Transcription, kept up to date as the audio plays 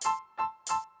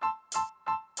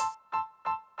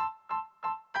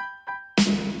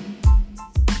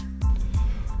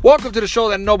Welcome to the show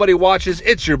that nobody watches.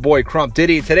 It's your boy Crump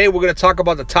Diddy. Today we're going to talk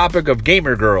about the topic of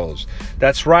gamer girls.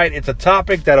 That's right, it's a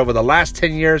topic that over the last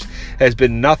 10 years has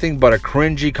been nothing but a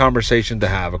cringy conversation to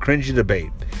have, a cringy debate.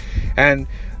 And,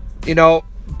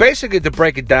 basically to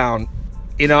break it down,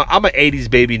 I'm an 80s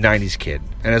baby, 90s kid.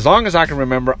 And as long as I can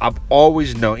remember, I've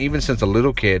always known, even since a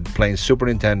little kid, playing Super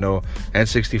Nintendo,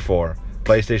 N64,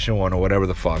 PlayStation 1, or whatever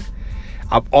the fuck,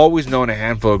 I've always known a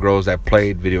handful of girls that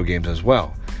played video games as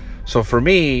well. So for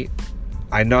me,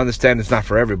 I understand it's not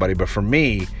for everybody, but for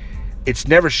me, it's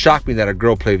never shocked me that a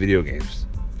girl played video games.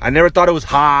 I never thought it was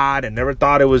hot. I never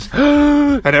thought it was...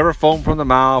 I never foamed from the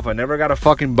mouth. I never got a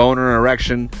fucking boner or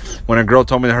erection when a girl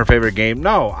told me her favorite game.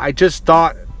 No, I just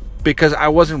thought, because I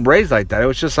wasn't raised like that, it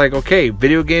was just like, okay,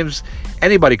 video games,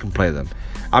 anybody can play them.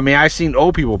 I mean, I've seen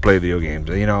old people play video games.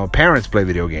 Parents play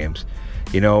video games.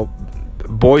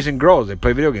 Boys and girls, they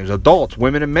play video games. Adults,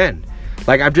 women and men.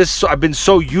 Like, I've been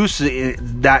so used to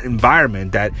that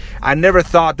environment that I never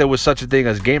thought there was such a thing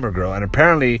as gamer girl. And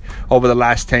apparently, over the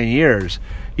last 10 years,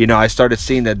 I started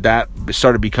seeing that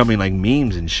started becoming like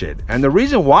memes and shit. And the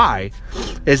reason why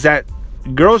is that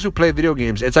girls who play video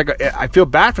games, it's like, I feel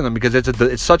bad for them because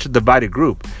it's such a divided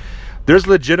group. There's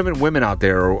legitimate women out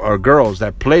there or girls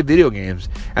that play video games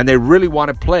and they really want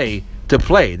to play.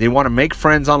 They want to make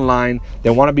friends online. They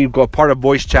want to be a part of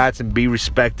voice chats and be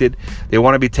respected. They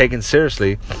want to be taken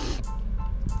seriously.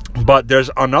 But there's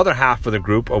another half of the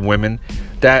group of women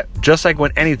that, just like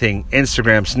when anything,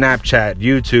 Instagram, Snapchat,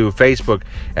 YouTube, Facebook,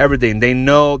 everything, they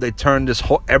turn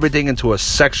everything into a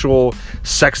sexual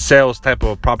sex sales type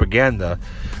of propaganda,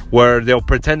 where they'll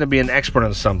pretend to be an expert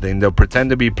on something. They'll pretend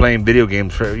to be playing video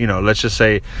games for, let's just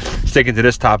say, sticking to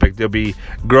this topic, there'll be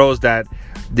girls that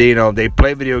they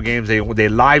play video games, they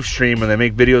live stream and they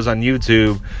make videos on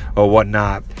YouTube or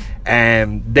whatnot,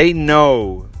 and they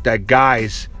know that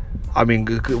guys,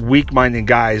 weak-minded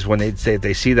guys, when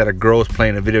they see that a girl is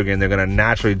playing a video game, they're going to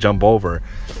naturally jump over.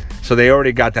 So they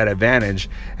already got that advantage.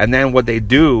 And then what they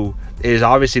do is,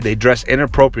 obviously, they dress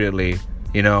inappropriately,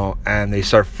 and they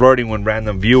start flirting with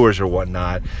random viewers or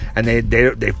whatnot, and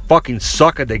they fucking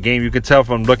suck at the game. You can tell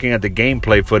from looking at the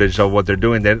gameplay footage of what they're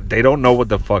doing. They don't know what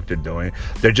the fuck they're doing.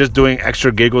 They're just doing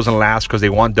extra giggles and laughs because they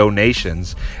want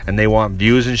donations and they want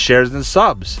views and shares and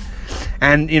subs.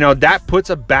 And that puts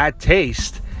a bad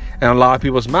taste in a lot of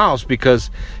people's mouths,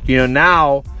 because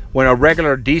now when a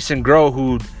regular decent girl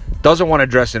who doesn't want to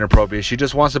dress inappropriate, she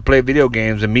just wants to play video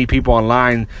games and meet people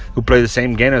online who play the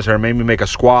same game as her, maybe make a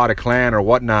squad, a clan or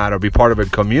whatnot, or be part of a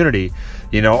community,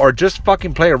 or just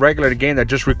fucking play a regular game that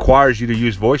just requires you to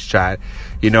use voice chat,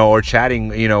 or chatting,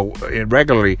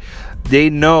 regularly.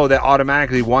 They know that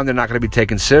automatically, one, they're not going to be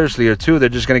taken seriously, or two, they're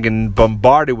just going to get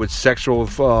bombarded with sexual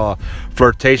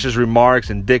flirtatious remarks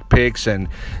and dick pics, and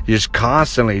just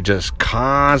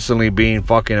constantly being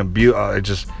fucking abused,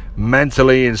 just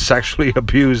mentally and sexually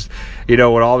abused, with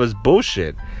all this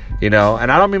bullshit, and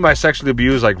I don't mean by sexually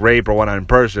abused like rape or whatnot in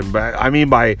person, but I mean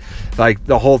by like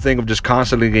the whole thing of just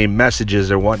constantly getting messages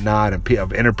or whatnot and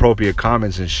of inappropriate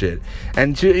comments and shit.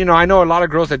 And I know a lot of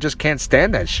girls that just can't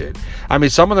stand that shit.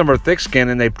 Some of them are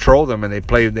thick-skinned and they troll them and they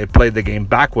play the game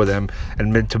back with them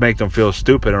and to make them feel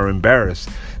stupid or embarrassed.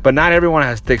 But not everyone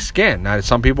has thick skin. Now,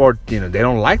 some people are, they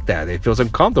don't like that. They feel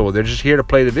uncomfortable. They're just here to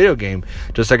play the video game,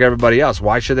 just like everybody else.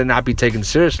 Why should they not be taken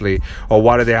seriously, or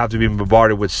why do they have to be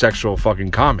bombarded with sexual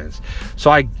fucking comments? So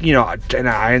I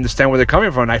understand where they're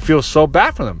coming from, and I feel so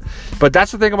bad for them. But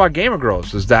that's the thing about gamer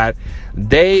girls, is that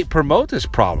they promote this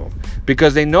problem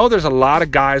because they know there's a lot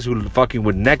of guys who fucking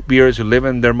with neck beards, who live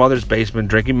in their mother's basement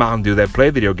drinking Mountain Dew, that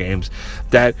play video games,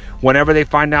 that whenever they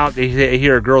find out, they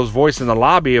hear a girl's voice in the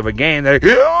lobby of a game, they're like,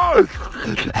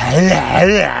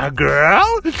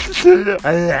 girl,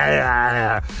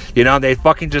 they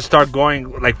fucking just start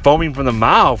going like foaming from the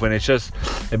mouth, and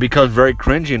it becomes very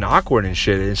cringy and awkward and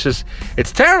shit.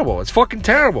 It's terrible. It's fucking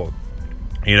terrible,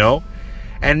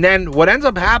 And then what ends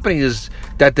up happening is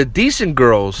that the decent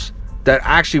girls that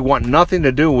actually want nothing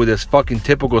to do with this fucking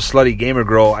typical slutty gamer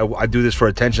girl, I do this for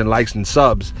attention, likes and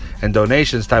subs and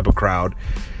donations type of crowd,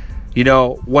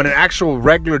 when an actual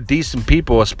regular decent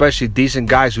people, especially decent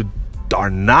guys who are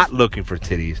not looking for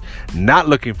titties, not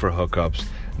looking for hookups,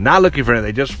 not looking for anything,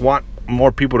 they just want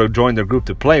more people to join their group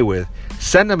to play with,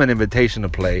 send them an invitation to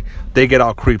play, they get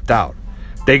all creeped out.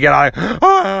 They get like,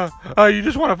 you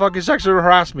just want to fucking sexually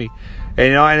harass me.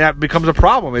 And, and that becomes a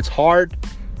problem. It's hard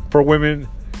for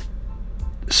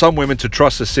some women to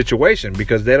trust the situation,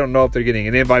 because they don't know if they're getting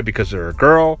an invite because they're a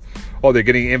girl, or they're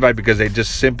getting an invite because they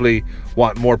just simply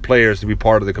want more players to be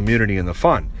part of the community and the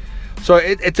fun. So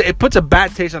it puts a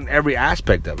bad taste on every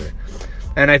aspect of it.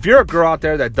 And if you're a girl out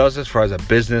there that does this as a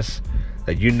business,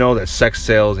 that you know that sex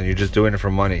sells and you're just doing it for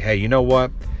money, hey, you know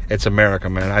what? It's America,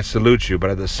 man. I salute you. But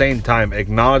at the same time,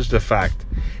 acknowledge the fact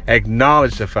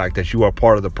that you are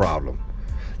part of the problem.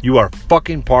 You are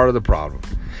fucking part of the problem.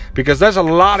 Because there's a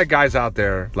lot of guys out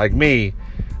there like me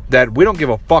that we don't give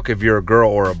a fuck if you're a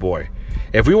girl or a boy.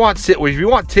 If we want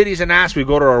titties and ass, we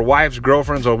go to our wives,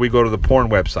 girlfriends, or we go to the porn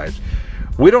websites.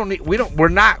 We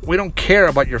don't care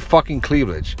about your fucking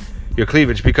cleavage,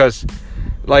 because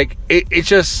like it's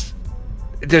just,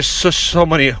 there's so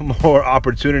many more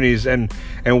opportunities and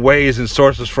ways and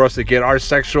sources for us to get our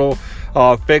sexual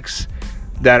fix,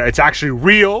 that it's actually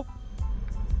real,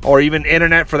 or even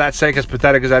internet for that sake, as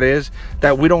pathetic as that is,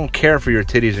 that we don't care for your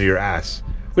titties or your ass.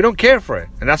 We don't care for it.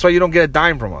 And that's why you don't get a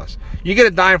dime from us. You get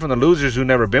a dime from the losers who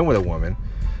never been with a woman,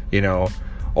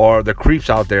 or the creeps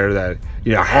out there that,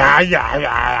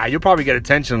 you'll probably get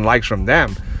attention and likes from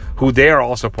them, who they are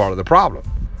also part of the problem.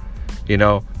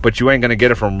 But you ain't gonna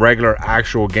get it from regular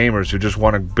actual gamers who just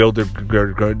want to build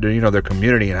their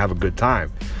community and have a good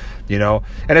time. And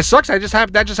it sucks. That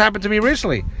just happened to me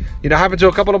recently. Happened to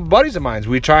a couple of buddies of mine.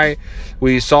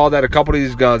 We saw that a couple of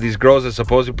these girls that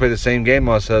supposedly play the same game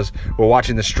as us were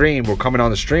watching the stream. We're coming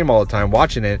on the stream all the time,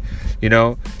 watching it.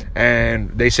 And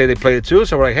they say they played it too.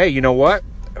 So we're like, hey, you know what?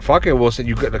 Fuck it. We'll send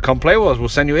you to come play with us. We'll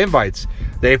send you invites.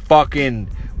 They fucking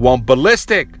went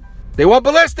ballistic.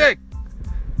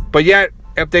 But yet,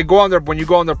 if they go on when you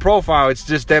go on their profile, it's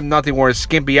just them nothing wearing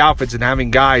skimpy outfits and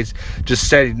having guys just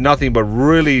saying nothing but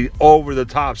really over the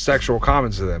top sexual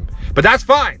comments to them. But that's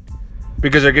fine,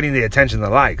 because they're getting the attention, the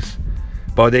likes.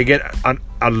 But they get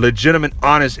a legitimate,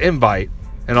 honest invite,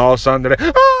 and all of a sudden they're like,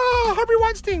 oh, Harvey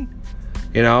Weinstein,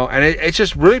 and it's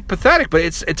just really pathetic. But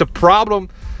it's a problem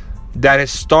that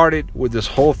has started with this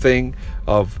whole thing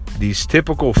of these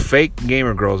typical fake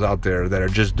gamer girls out there that are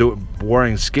just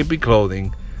wearing skimpy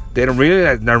clothing. They're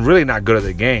really not good at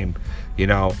the game,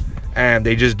 and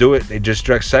they just do it. They just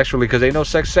dress sexually because they know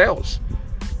sex sells.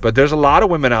 But there's a lot of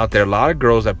women out there, a lot of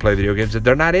girls that play video games that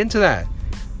they're not into that.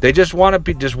 They just want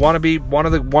to be one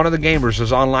of the gamers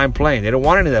that's online playing. They don't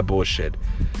want any of that bullshit.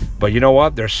 But you know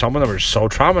what? There's some of them are so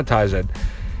traumatized that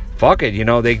fuck it.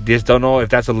 They just don't know if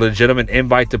that's a legitimate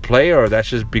invite to play, or that's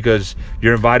just because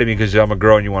you're inviting me because I'm a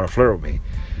girl and you want to flirt with me.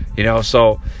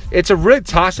 So it's a really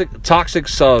toxic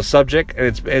subject,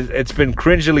 and it's been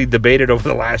cringily debated over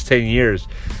the last 10 years,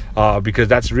 because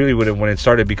that's really when it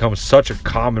started to become such a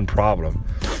common problem,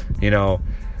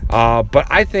 but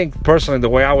I think personally, the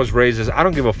way I was raised is I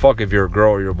don't give a fuck if you're a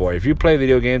girl or you're a boy. If you play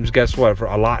video games, guess what? For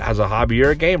a lot as a hobby,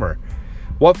 you're a gamer.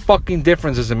 What fucking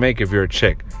difference does it make if you're a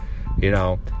chick?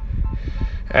 But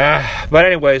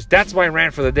anyways, that's my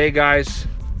rant for the day, guys.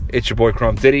 It's your boy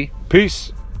Crump Diddy.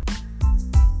 Peace.